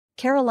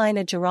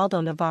Carolina Giraldo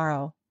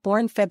Navarro,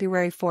 born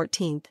February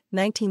 14,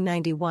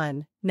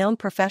 1991, known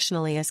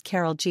professionally as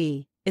Karol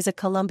G, is a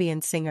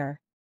Colombian singer.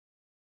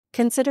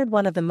 Considered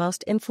one of the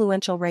most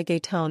influential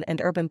reggaeton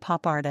and urban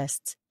pop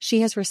artists,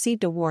 she has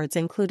received awards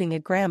including a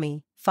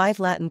Grammy,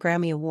 5 Latin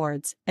Grammy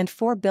Awards, and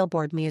 4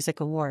 Billboard Music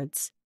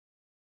Awards.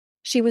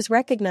 She was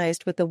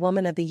recognized with the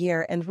Woman of the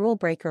Year and Rule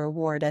Breaker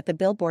Award at the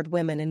Billboard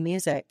Women in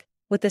Music,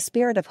 with the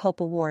Spirit of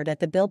Hope Award at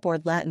the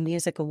Billboard Latin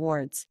Music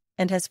Awards,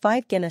 and has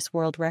 5 Guinness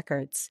World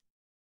Records.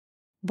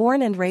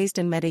 Born and raised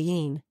in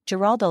Medellín,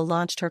 Giraldo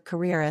launched her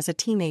career as a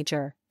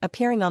teenager,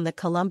 appearing on the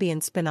Colombian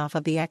spin-off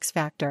of The X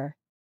Factor.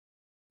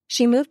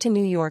 She moved to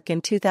New York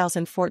in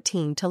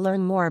 2014 to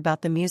learn more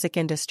about the music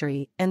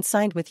industry and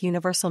signed with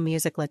Universal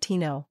Music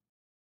Latino.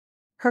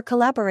 Her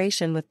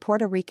collaboration with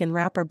Puerto Rican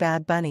rapper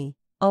Bad Bunny,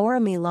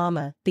 Ahora Mi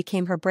Llama,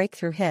 became her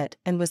breakthrough hit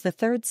and was the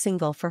third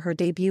single for her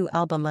debut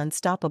album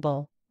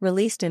Unstoppable,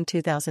 released in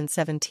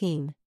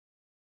 2017.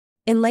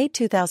 In late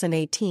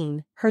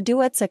 2018, her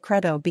duet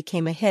Secreto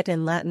became a hit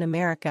in Latin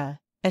America,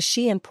 as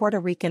she and Puerto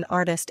Rican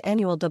artist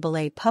Anuel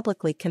AA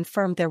publicly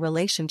confirmed their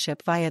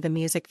relationship via the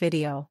music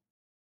video.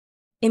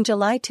 In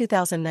July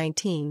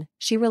 2019,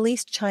 she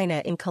released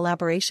China in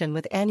collaboration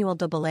with Anuel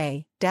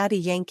AA, Daddy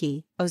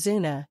Yankee,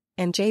 Ozuna,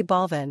 and J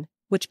Balvin,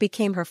 which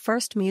became her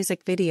first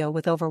music video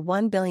with over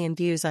 1 billion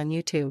views on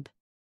YouTube.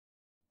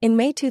 In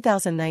May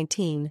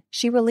 2019,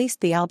 she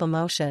released the album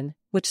Ocean,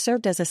 which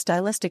served as a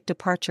stylistic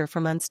departure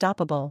from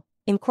Unstoppable,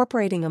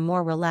 incorporating a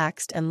more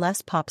relaxed and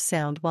less pop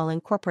sound while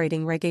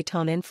incorporating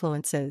reggaeton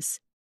influences.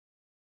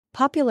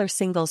 Popular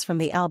singles from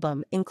the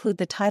album include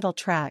the title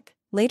track,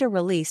 later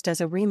released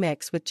as a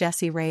remix with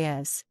Jesse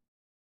Reyes.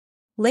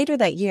 Later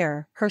that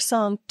year, her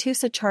song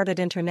Tusa charted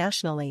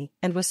internationally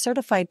and was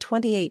certified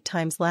 28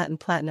 times Latin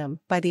Platinum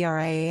by the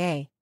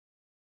RIAA.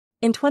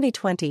 In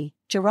 2020,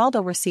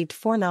 Giraldo received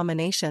 4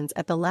 nominations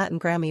at the Latin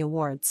Grammy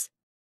Awards.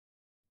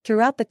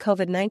 Throughout the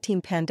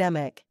COVID-19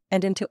 pandemic,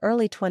 and into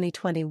early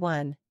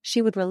 2021,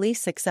 she would release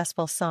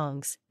successful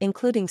songs,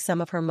 including some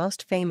of her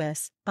most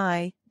famous,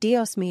 Ay,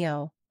 Dios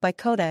Mío, by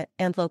Coda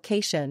and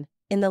Location,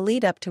 in the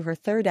lead-up to her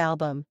third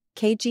album,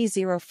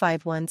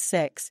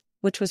 KG0516,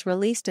 which was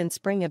released in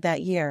spring of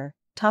that year,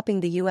 topping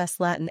the U.S.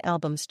 Latin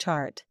Albums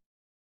chart.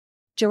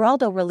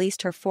 Giraldo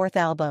released her fourth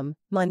album,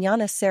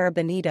 Mañana Será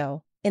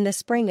Bonito, in the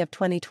spring of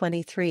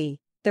 2023.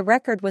 The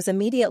record was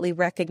immediately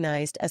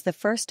recognized as the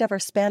first-ever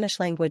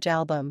Spanish-language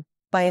album,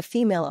 by a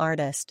female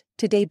artist,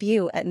 to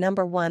debut at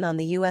number 1 on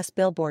the U.S.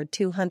 Billboard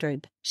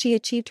 200. She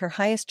achieved her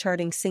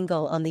highest-charting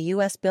single on the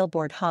U.S.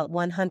 Billboard Hot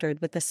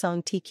 100 with the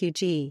song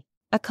TQG,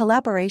 a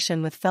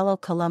collaboration with fellow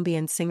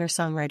Colombian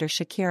singer-songwriter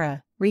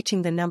Shakira,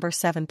 reaching the number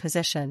 7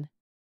 position.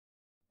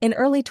 In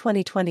early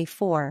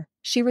 2024,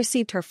 she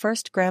received her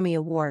first Grammy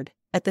Award,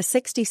 at the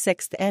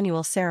 66th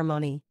annual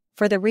ceremony,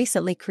 for the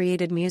recently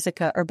created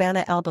Música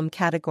Urbana album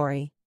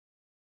category.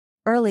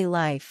 Early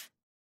life.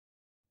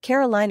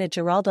 Carolina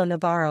Giraldo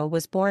Navarro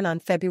was born on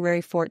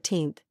February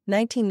 14,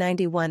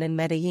 1991 in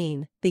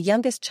Medellín, the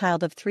youngest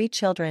child of 3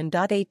 children.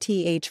 At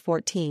age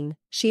 14,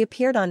 she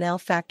appeared on El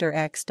Factor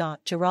X.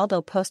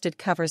 Giraldo posted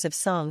covers of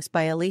songs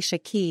by Alicia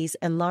Keys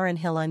and Lauryn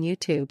Hill on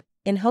YouTube,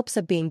 in hopes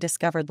of being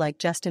discovered like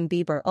Justin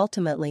Bieber.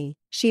 Ultimately,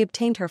 she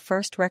obtained her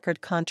first record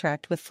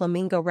contract with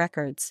Flamingo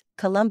Records,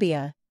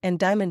 Colombia, and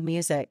Diamond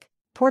Music,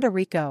 Puerto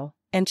Rico,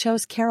 and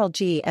chose Karol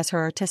G as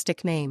her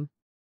artistic name.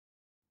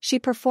 She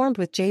performed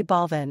with J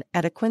Balvin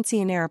at a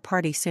quinceañera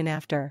party soon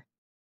after.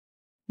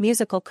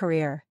 Musical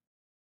career.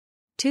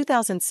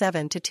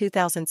 2007 to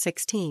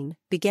 2016,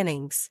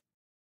 beginnings.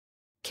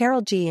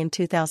 Karol G in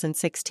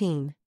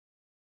 2016.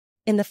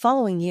 In the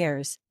following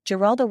years,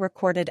 Giraldo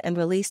recorded and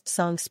released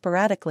songs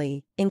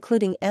sporadically,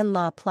 including En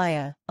La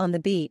Playa, On the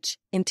Beach,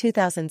 in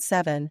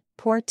 2007,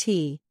 Por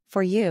Ti,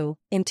 For You,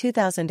 in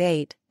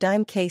 2008,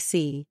 Dime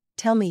KC,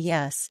 Tell Me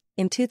Yes,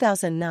 in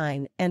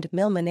 2009, and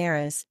Mil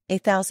Maneras, A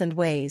Thousand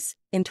Ways,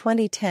 in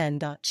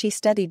 2010. She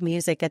studied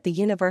music at the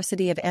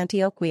University of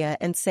Antioquia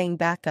and sang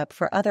backup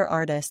for other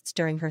artists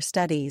during her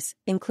studies,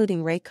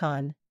 including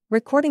Raycon,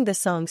 recording the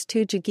songs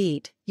Tu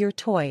Jagit, Your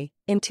Toy,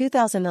 in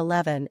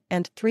 2011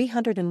 and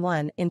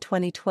 301 in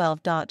 2012.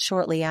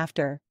 Shortly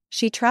after,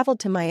 she traveled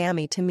to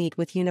Miami to meet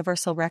with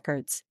Universal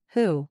Records,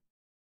 who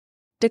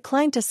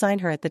declined to sign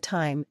her at the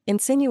time,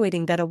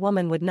 insinuating that a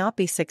woman would not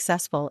be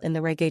successful in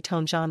the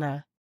reggaeton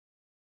genre.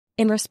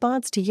 In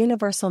response to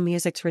Universal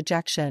Music's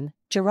rejection,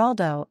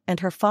 Giraldo and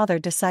her father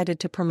decided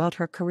to promote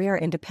her career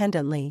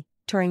independently,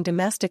 touring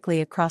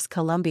domestically across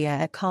Colombia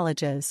at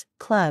colleges,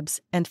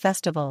 clubs, and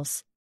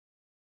festivals.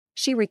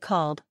 She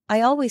recalled,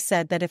 "I always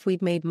said that if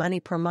we'd made money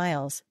per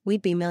miles,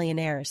 we'd be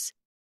millionaires.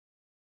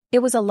 It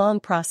was a long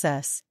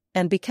process,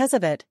 and because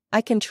of it,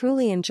 I can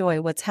truly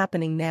enjoy what's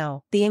happening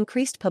now." The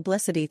increased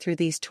publicity through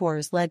these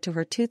tours led to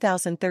her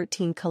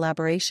 2013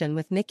 collaboration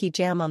with Nicky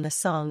Jam on the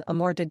song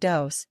Amor de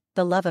Dos,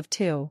 The Love of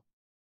Two.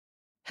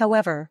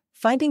 However,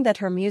 finding that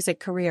her music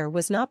career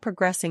was not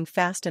progressing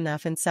fast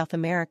enough in South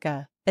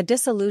America, a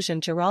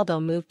disillusioned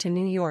Giraldo moved to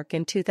New York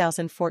in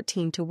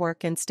 2014 to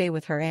work and stay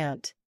with her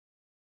aunt.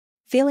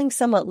 Feeling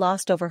somewhat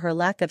lost over her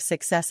lack of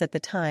success at the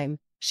time,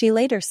 she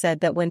later said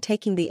that when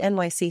taking the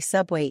NYC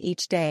subway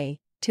each day,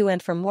 to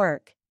and from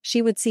work,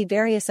 she would see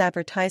various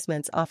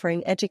advertisements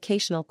offering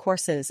educational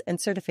courses and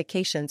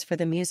certifications for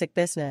the music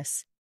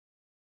business.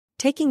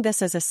 Taking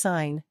this as a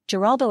sign,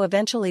 Giraldo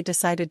eventually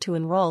decided to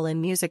enroll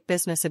in music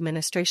business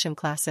administration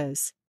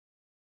classes.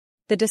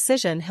 The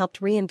decision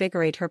helped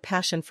reinvigorate her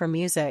passion for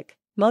music,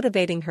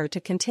 motivating her to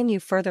continue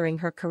furthering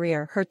her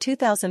career. Her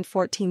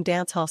 2014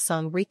 dancehall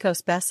song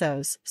Ricos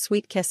Besos,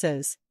 Sweet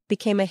Kisses,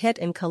 became a hit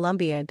in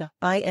Colombia.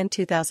 In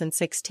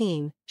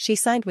 2016, she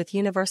signed with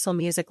Universal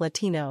Music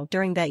Latino.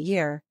 During that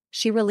year,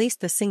 she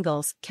released the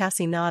singles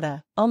Casi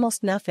Nada,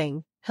 Almost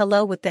Nothing,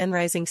 Hello with then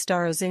rising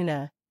star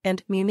Ozuna,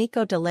 and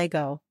Muñeco de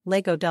Lego,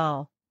 Lego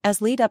Doll,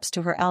 as lead-ups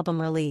to her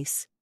album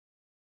release.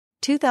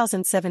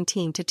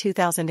 2017 to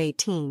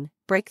 2018,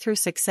 Breakthrough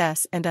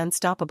Success and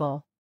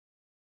Unstoppable.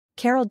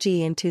 Karol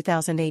G in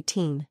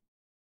 2018.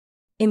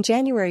 In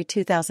January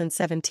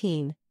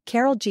 2017,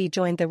 Karol G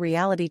joined the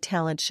reality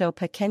talent show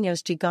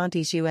Pequeños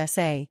Gigantes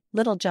USA,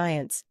 Little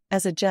Giants,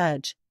 as a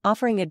judge,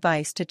 offering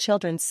advice to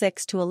children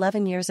 6 to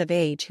 11 years of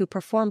age who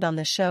performed on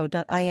the show.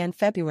 In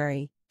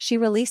February, she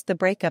released the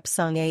breakup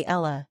song A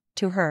Ella,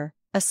 To Her,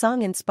 a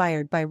song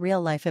inspired by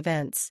real-life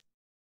events.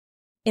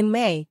 In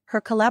May,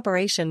 her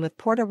collaboration with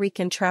Puerto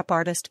Rican trap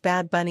artist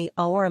Bad Bunny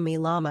Ahora Mi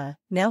Llama,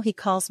 Now He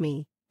Calls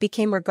Me,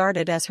 became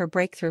regarded as her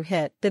breakthrough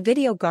hit. The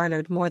video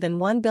garnered more than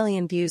 1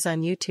 billion views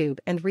on YouTube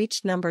and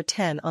reached number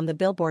 10 on the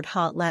Billboard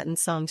Hot Latin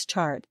Songs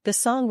chart. The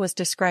song was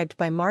described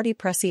by Marty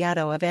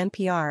Preciado of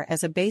NPR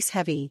as a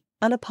bass-heavy,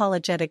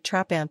 unapologetic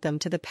trap anthem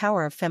to the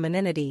power of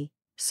femininity,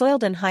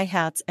 soiled in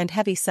hi-hats and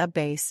heavy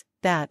sub-bass,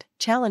 that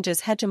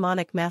challenges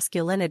hegemonic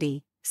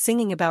masculinity,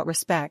 singing about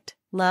respect,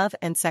 love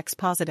and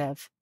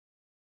sex-positive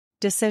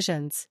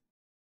decisions.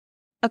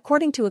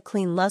 According to a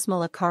Clean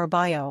Luzmala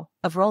Caraballo,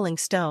 of Rolling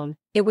Stone,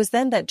 it was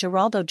then that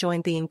Giraldo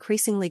joined the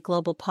increasingly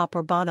global pop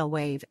urbano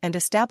wave and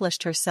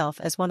established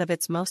herself as one of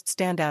its most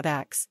standout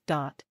acts.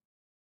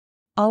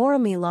 Ahora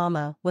Mi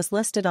Llama was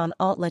listed on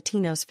Alt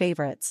Latino's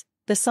Favorites,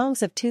 the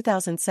Songs of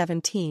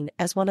 2017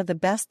 as one of the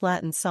best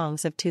Latin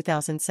songs of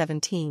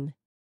 2017.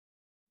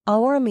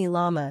 Ahora Mi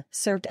Llama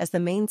served as the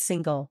main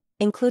single,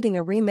 including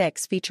a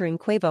remix featuring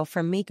Quavo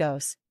from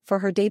Migos, for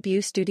her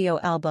debut studio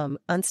album,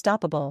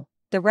 Unstoppable.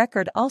 The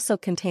record also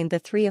contained the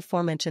 3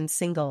 aforementioned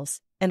singles,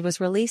 and was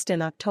released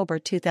in October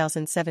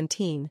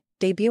 2017,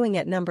 debuting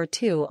at number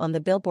 2 on the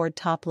Billboard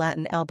Top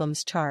Latin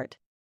Albums chart.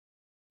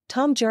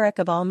 Tom Jurek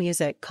of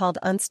AllMusic called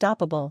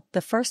Unstoppable the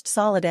first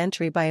solid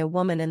entry by a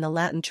woman in the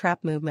Latin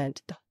trap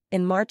movement.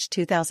 In March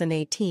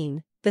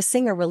 2018, the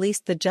singer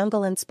released the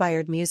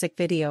jungle-inspired music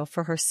video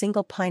for her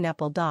single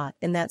Pineapple.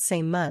 In that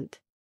same month,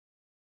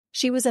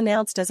 she was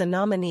announced as a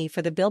nominee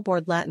for the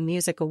Billboard Latin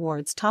Music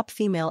Awards Top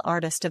Female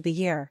Artist of the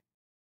Year.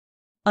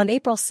 On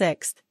April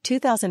 6,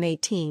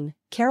 2018,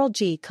 Karol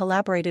G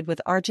collaborated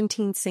with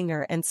Argentine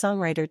singer and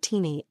songwriter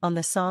Tini on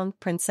the song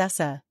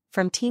Princesa,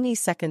 from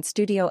Tini's second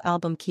studio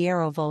album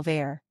Quiero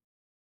Volver.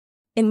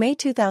 In May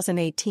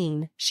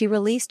 2018, she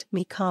released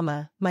Mi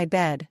Cama, My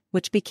Bed,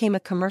 which became a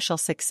commercial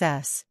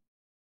success.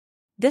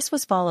 This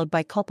was followed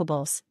by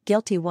Culpables,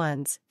 Guilty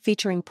Ones,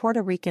 featuring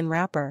Puerto Rican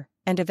rapper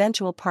and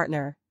eventual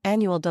partner,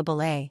 Anuel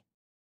AA.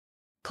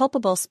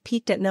 Culpables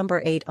peaked at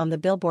number 8 on the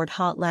Billboard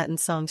Hot Latin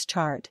Songs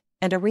chart,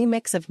 and a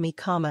remix of Mi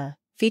Cama,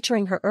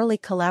 featuring her early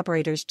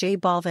collaborators J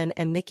Balvin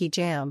and Nicky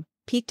Jam,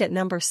 peaked at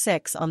number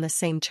 6 on the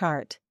same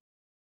chart.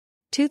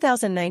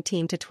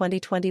 2019 to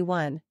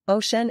 2021,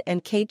 Ocean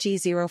and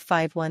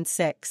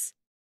KG0516.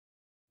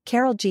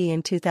 Karol G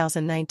in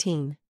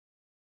 2019.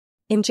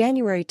 In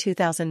January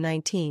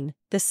 2019,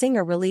 the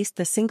singer released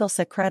the single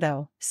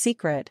Secreto,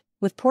 Secret,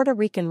 with Puerto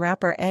Rican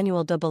rapper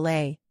Anuel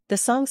AA. The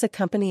song's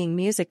accompanying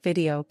music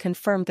video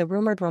confirmed the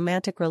rumored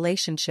romantic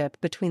relationship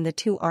between the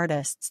two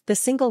artists. The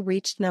single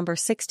reached number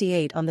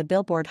 68 on the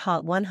Billboard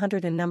Hot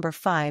 100 and number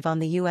 5 on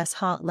the U.S.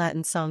 Hot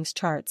Latin Songs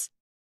charts.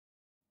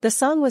 The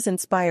song was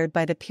inspired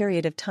by the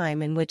period of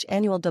time in which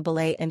Anuel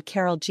AA and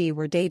Karol G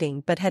were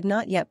dating but had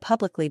not yet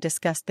publicly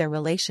discussed their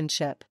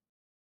relationship.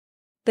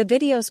 The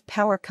video's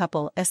power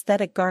couple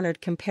aesthetic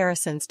garnered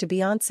comparisons to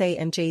Beyoncé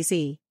and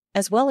Jay-Z,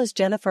 as well as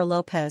Jennifer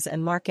Lopez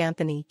and Marc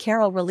Anthony.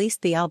 Karol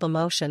released the album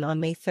Ocean on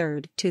May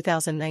 3,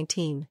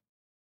 2019.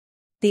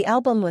 The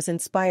album was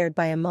inspired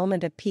by a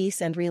moment of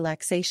peace and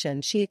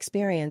relaxation she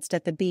experienced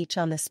at the beach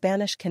on the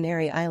Spanish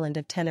Canary island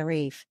of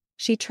Tenerife.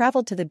 She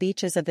traveled to the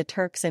beaches of the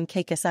Turks and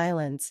Caicos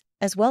Islands,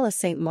 as well as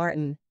St.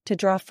 Martin, to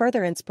draw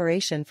further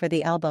inspiration for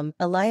the album.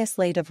 Elias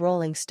Lade of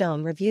Rolling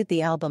Stone reviewed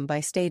the album by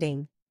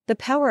stating, "The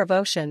power of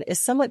Ocean is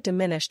somewhat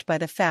diminished by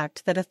the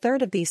fact that a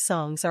third of these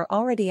songs are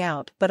already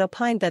out, but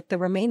opined that the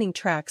remaining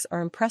tracks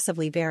are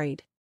impressively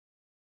varied."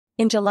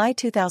 In July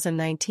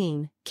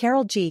 2019,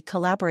 Karol G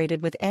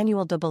collaborated with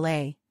Anuel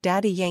AA,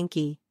 Daddy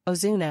Yankee,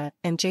 Ozuna,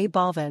 and J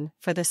Balvin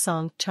for the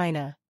song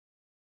China.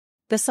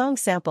 The song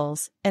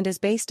samples, and is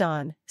based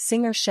on,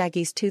 singer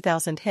Shaggy's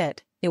 2000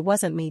 hit, It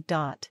Wasn't Me.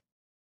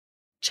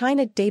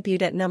 China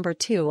debuted at number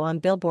 2 on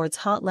Billboard's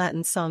Hot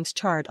Latin Songs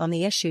chart on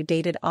the issue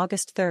dated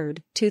August 3,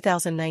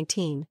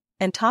 2019,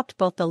 and topped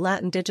both the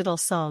Latin Digital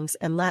Songs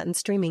and Latin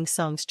Streaming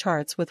Songs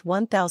charts with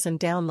 1,000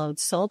 downloads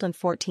sold and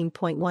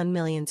 14.1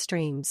 million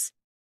streams.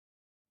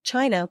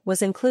 China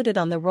was included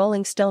on the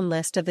Rolling Stone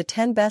list of the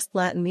 10 best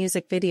Latin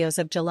music videos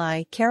of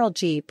July. Karol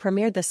G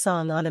premiered the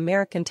song on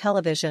American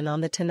television on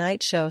The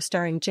Tonight Show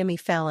starring Jimmy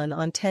Fallon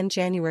on 10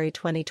 January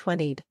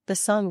 2020. The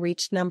song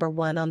reached number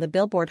 1 on the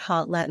Billboard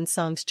Hot Latin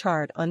Songs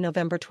chart on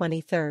November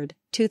 23,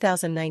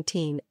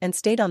 2019, and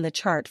stayed on the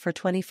chart for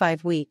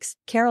 25 weeks.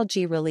 Karol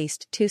G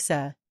released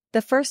Tusa,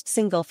 the first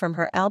single from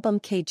her album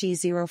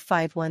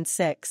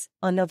KG0516,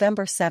 on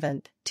November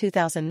 7,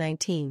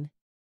 2019.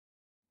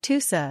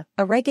 Tusa,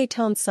 a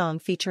reggaeton song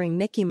featuring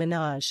Nicki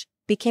Minaj,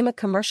 became a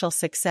commercial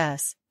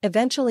success,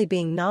 eventually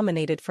being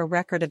nominated for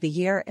Record of the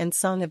Year and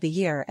Song of the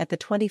Year at the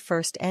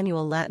 21st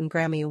Annual Latin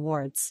Grammy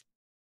Awards.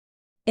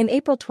 In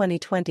April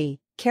 2020,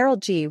 Karol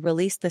G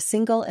released the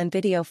single and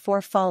video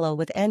for Follow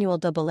with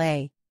Annual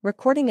AA,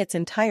 recording its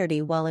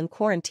entirety while in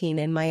quarantine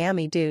in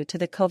Miami due to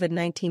the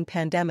COVID-19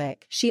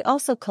 pandemic. She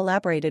also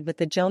collaborated with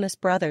the Jonas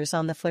Brothers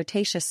on the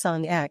flirtatious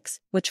song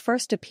X, which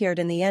first appeared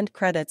in the end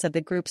credits of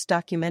the group's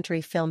documentary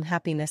film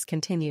Happiness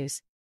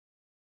Continues.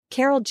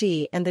 Karol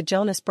G and the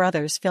Jonas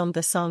Brothers filmed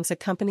the song's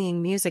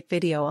accompanying music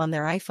video on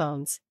their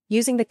iPhones,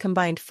 using the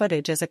combined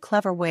footage as a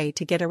clever way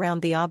to get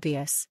around the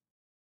obvious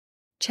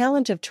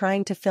challenge of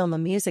trying to film a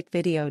music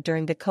video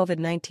during the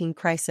COVID-19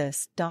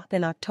 crisis.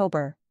 In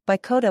October,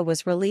 Coda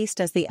was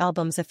released as the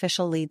album's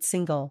official lead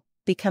single,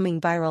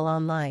 becoming viral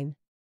online.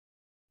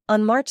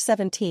 On March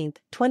 17,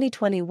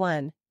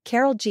 2021,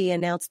 Karol G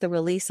announced the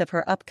release of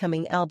her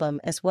upcoming album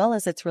as well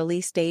as its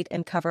release date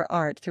and cover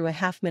art through a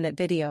half-minute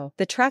video.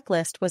 The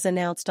tracklist was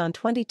announced on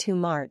 22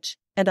 March,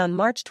 and on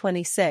March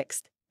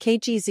 26,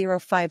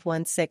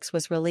 KG0516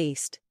 was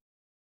released.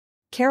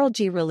 Karol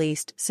G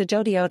released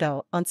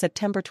Sejodioto on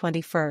September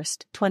 21,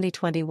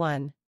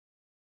 2021.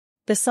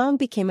 The song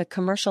became a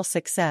commercial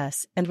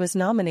success and was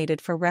nominated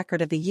for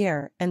Record of the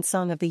Year and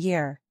Song of the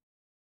Year.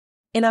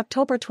 In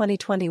October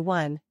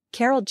 2021,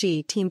 Karol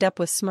G teamed up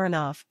with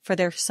Smirnoff for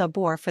their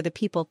Sabor for the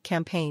People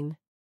campaign.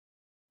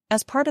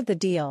 As part of the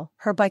deal,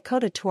 her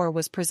Coda tour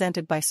was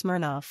presented by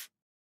Smirnoff.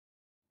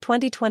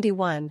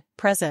 2021,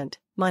 present,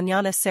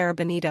 Mañana Será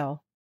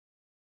Bonito.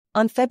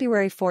 On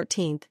February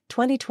 14,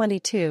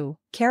 2022,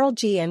 Karol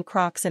G and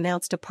Crocs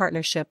announced a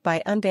partnership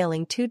by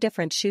unveiling 2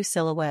 different shoe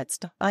silhouettes.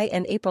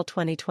 In April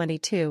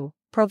 2022,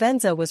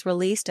 Provenza was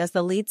released as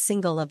the lead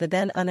single of the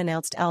then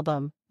unannounced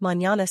album,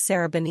 Mañana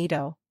Será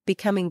Bonito,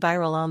 becoming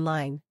viral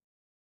online.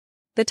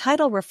 The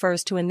title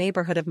refers to a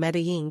neighborhood of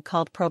Medellín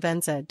called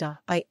Provenza.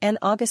 In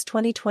August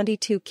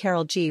 2022,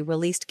 Karol G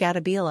released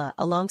Gatabila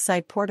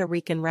alongside Puerto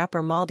Rican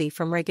rapper Maldi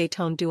from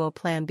reggaeton duo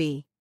Plan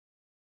B.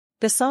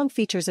 The song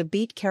features a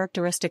beat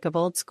characteristic of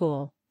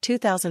old-school,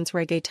 2000s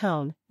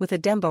reggaeton, with a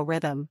dembow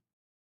rhythm.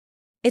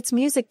 Its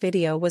music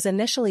video was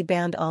initially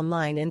banned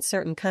online in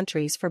certain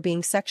countries for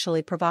being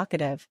sexually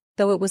provocative,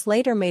 though it was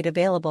later made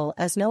available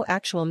as no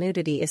actual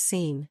nudity is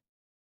seen.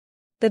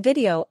 The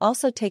video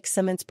also takes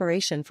some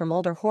inspiration from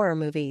older horror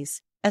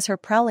movies, as her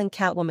prowling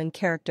Catwoman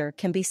character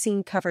can be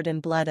seen covered in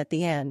blood at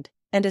the end,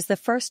 and is the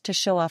first to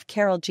show off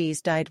Karol G's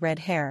dyed red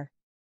hair.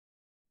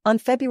 On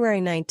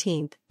February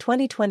 19,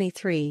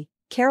 2023,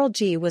 Karol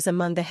G was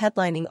among the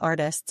headlining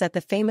artists at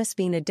the famous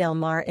Vina del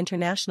Mar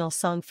International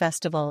Song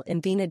Festival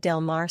in Vina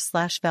del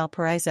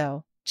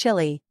Mar/Valparaiso,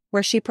 Chile,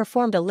 where she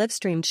performed a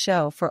live-streamed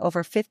show for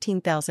over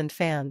 15,000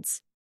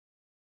 fans.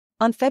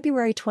 On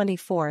February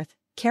 24,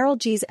 Karol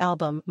G's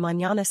album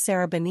Mañana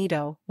Será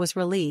Bonito was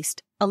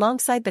released,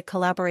 alongside the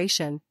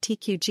collaboration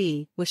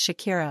TQG with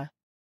Shakira.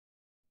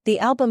 The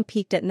album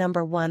peaked at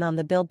number 1 on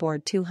the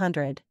Billboard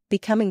 200,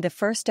 becoming the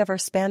first-ever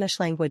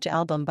Spanish-language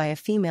album by a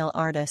female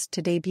artist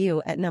to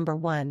debut at number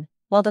 1,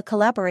 while the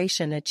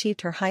collaboration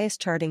achieved her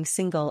highest-charting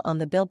single on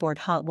the Billboard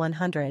Hot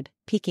 100,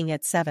 peaking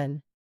at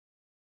 7.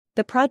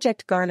 The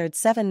project garnered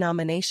 7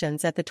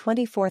 nominations at the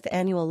 24th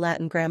Annual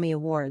Latin Grammy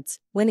Awards,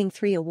 winning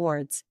 3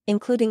 awards,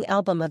 including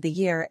Album of the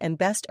Year and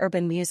Best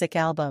Urban Music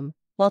Album,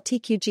 while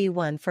TQG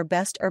won for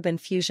Best Urban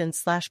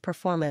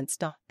Fusion/Performance.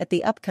 At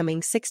the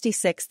upcoming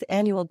 66th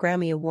Annual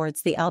Grammy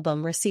Awards, the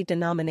album received a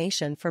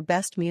nomination for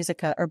Best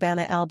Musica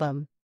Urbana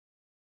Album.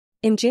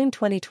 In June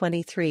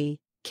 2023,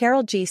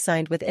 Karol G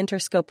signed with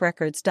Interscope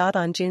Records.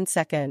 On June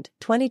 2,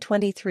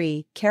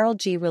 2023, Karol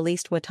G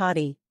released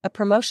Watati, a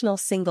promotional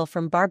single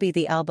from Barbie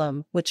the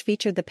Album, which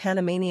featured the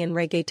Panamanian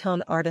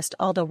reggaeton artist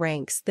Aldo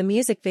Ranks. The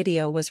music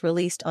video was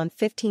released on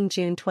 15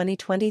 June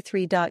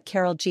 2023.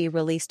 Karol G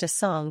released a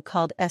song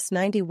called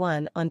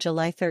S91 on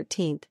July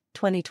 13,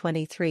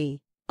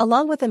 2023,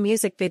 along with a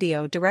music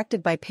video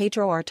directed by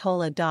Pedro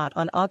Artola.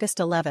 On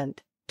August 11,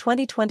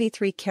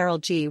 2023, Karol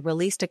G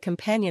released a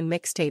companion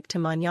mixtape to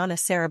Mañana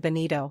Será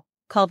Bonito,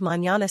 called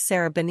Mañana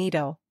Será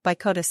Bonito, by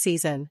Coda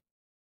Season.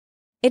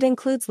 It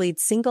includes lead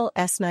single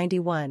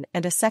S91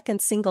 and a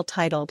second single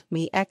titled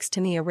Mi Ex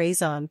Tenía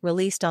Razón,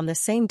 released on the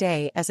same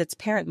day as its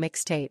parent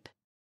mixtape.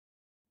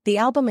 The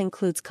album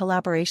includes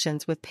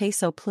collaborations with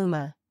Peso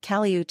Pluma,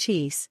 Cali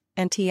Uchis,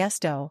 and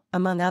Tiesto,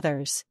 among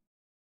others.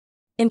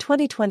 In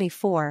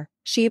 2024,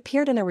 She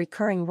appeared in a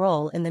recurring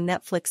role in the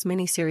Netflix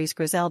miniseries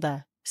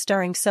Griselda,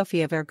 starring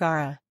Sofia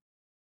Vergara.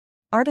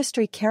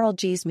 Artistry. Karol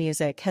G's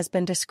music has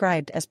been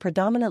described as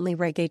predominantly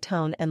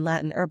reggaeton and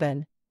Latin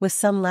urban, with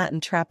some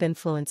Latin trap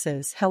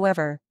influences.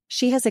 However,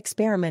 she has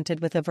experimented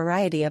with a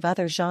variety of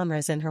other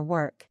genres in her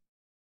work.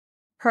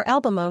 Her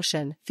album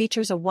Ocean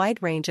features a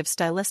wide range of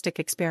stylistic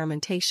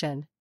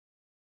experimentation.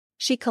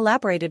 She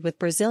collaborated with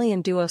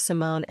Brazilian duo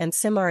Simone and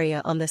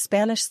Simaria on the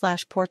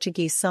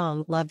Spanish/Portuguese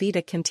song La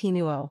Vida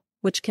Continuo,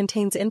 which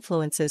contains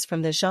influences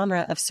from the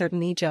genre of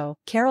sertanejo.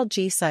 Karol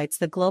G cites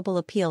the global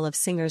appeal of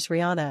singers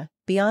Rihanna,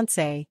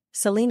 Beyoncé,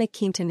 Selena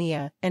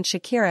Quintanilla, and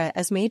Shakira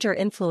as major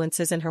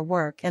influences in her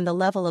work and the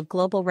level of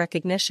global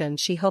recognition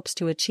she hopes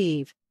to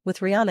achieve, with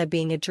Rihanna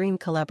being a dream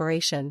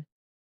collaboration.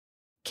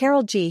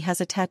 Karol G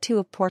has a tattoo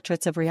of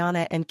portraits of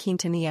Rihanna and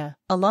Quintanilla,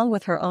 along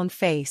with her own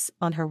face,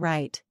 on her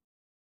right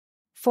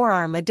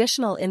forearm.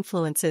 Additional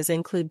influences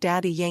include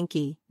Daddy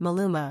Yankee,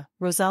 Maluma,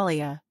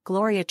 Rosalia,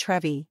 Gloria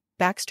Trevi,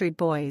 Backstreet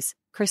Boys,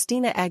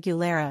 Christina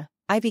Aguilera,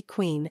 Ivy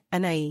Queen,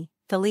 Anaí,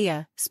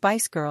 Thalia,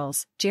 Spice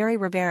Girls, Jerry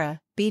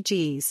Rivera, Bee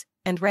Gees,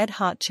 and Red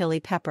Hot Chili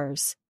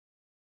Peppers.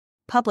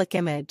 Public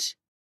image.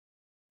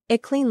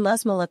 Eclean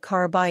Luzmila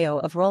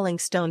Caraballo of Rolling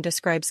Stone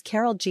describes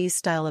Karol G's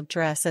style of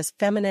dress as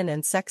feminine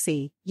and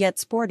sexy, yet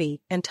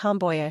sporty and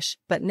tomboyish,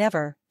 but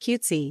never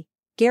cutesy.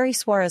 Gary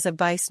Suarez of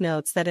Vice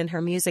notes that in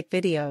her music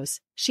videos,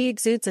 she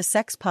exudes a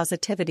sex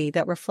positivity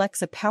that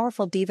reflects a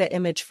powerful diva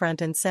image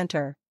front and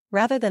center,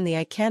 rather than the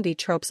eye candy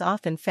tropes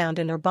often found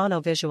in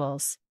Urbano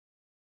visuals.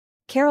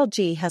 Karol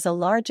G has a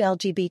large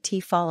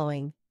LGBT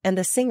following, and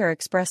the singer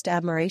expressed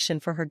admiration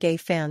for her gay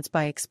fans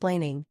by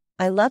explaining,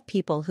 "I love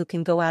people who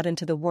can go out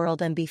into the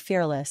world and be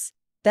fearless.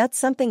 That's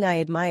something I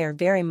admire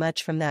very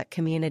much from that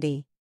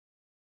community.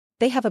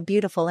 They have a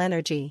beautiful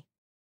energy."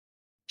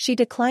 She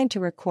declined to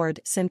record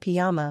Sin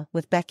Pijama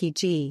with Becky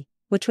G,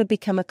 which would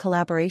become a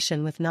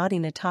collaboration with Naughty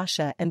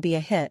Natasha and be a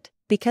hit,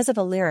 because of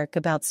a lyric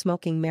about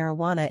smoking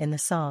marijuana in the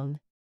song.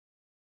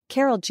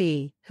 Karol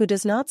G, who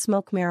does not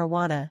smoke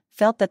marijuana,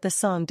 felt that the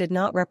song did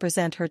not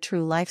represent her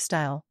true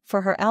lifestyle.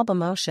 For her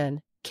album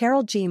Ocean,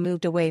 Karol G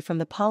moved away from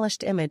the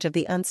polished image of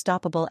the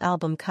Unstoppable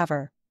album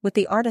cover, with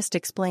the artist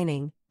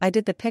explaining, "I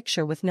did the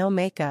picture with no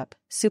makeup,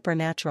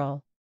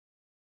 supernatural.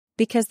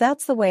 Because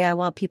that's the way I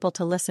want people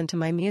to listen to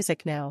my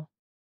music now."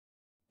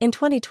 In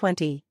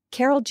 2020,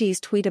 Karol G's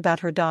tweet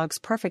about her dog's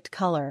perfect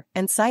color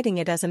and citing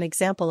it as an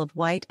example of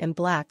white and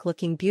black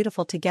looking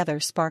beautiful together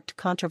sparked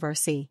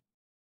controversy.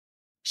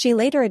 She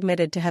later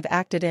admitted to have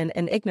acted in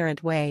an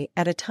ignorant way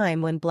at a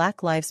time when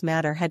Black Lives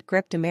Matter had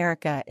gripped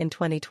America in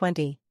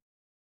 2020.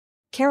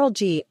 Karol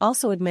G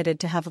also admitted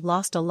to have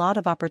lost a lot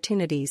of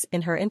opportunities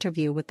in her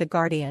interview with The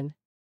Guardian.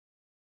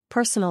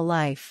 Personal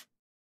life.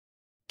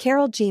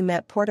 Karol G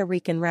met Puerto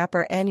Rican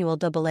rapper Anuel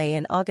AA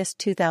in August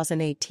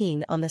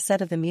 2018 on the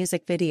set of the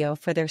music video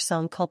for their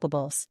song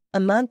Culpables, a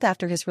month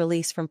after his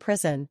release from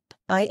prison.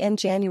 In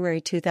January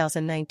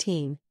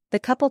 2019, the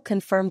couple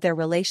confirmed their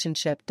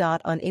relationship.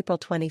 On April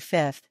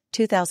 25,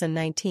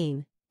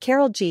 2019,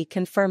 Karol G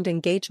confirmed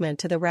engagement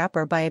to the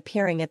rapper by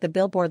appearing at the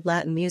Billboard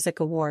Latin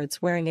Music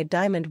Awards wearing a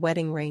diamond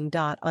wedding ring.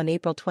 On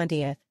April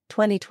 20,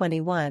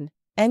 2021,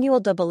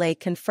 Anuel AA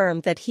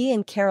confirmed that he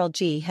and Karol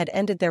G had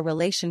ended their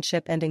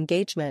relationship and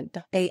engagement.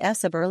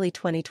 As of early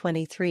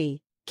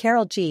 2023,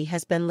 Karol G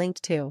has been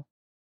linked to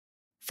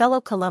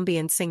fellow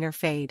Colombian singer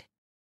Fade.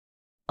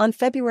 On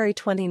February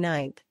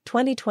 29,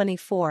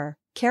 2024,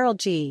 Karol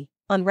G,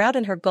 en route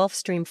in her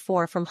Gulfstream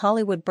 4 from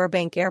Hollywood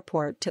Burbank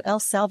Airport to El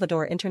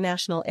Salvador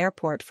International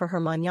Airport for her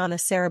Mañana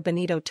Serra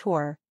Bonito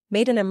tour,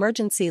 made an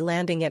emergency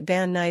landing at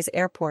Van Nuys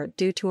Airport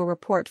due to a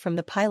report from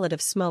the pilot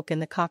of smoke in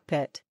the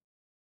cockpit.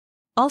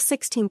 All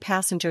 16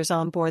 passengers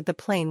on board the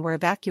plane were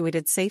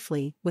evacuated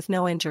safely, with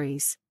no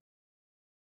injuries.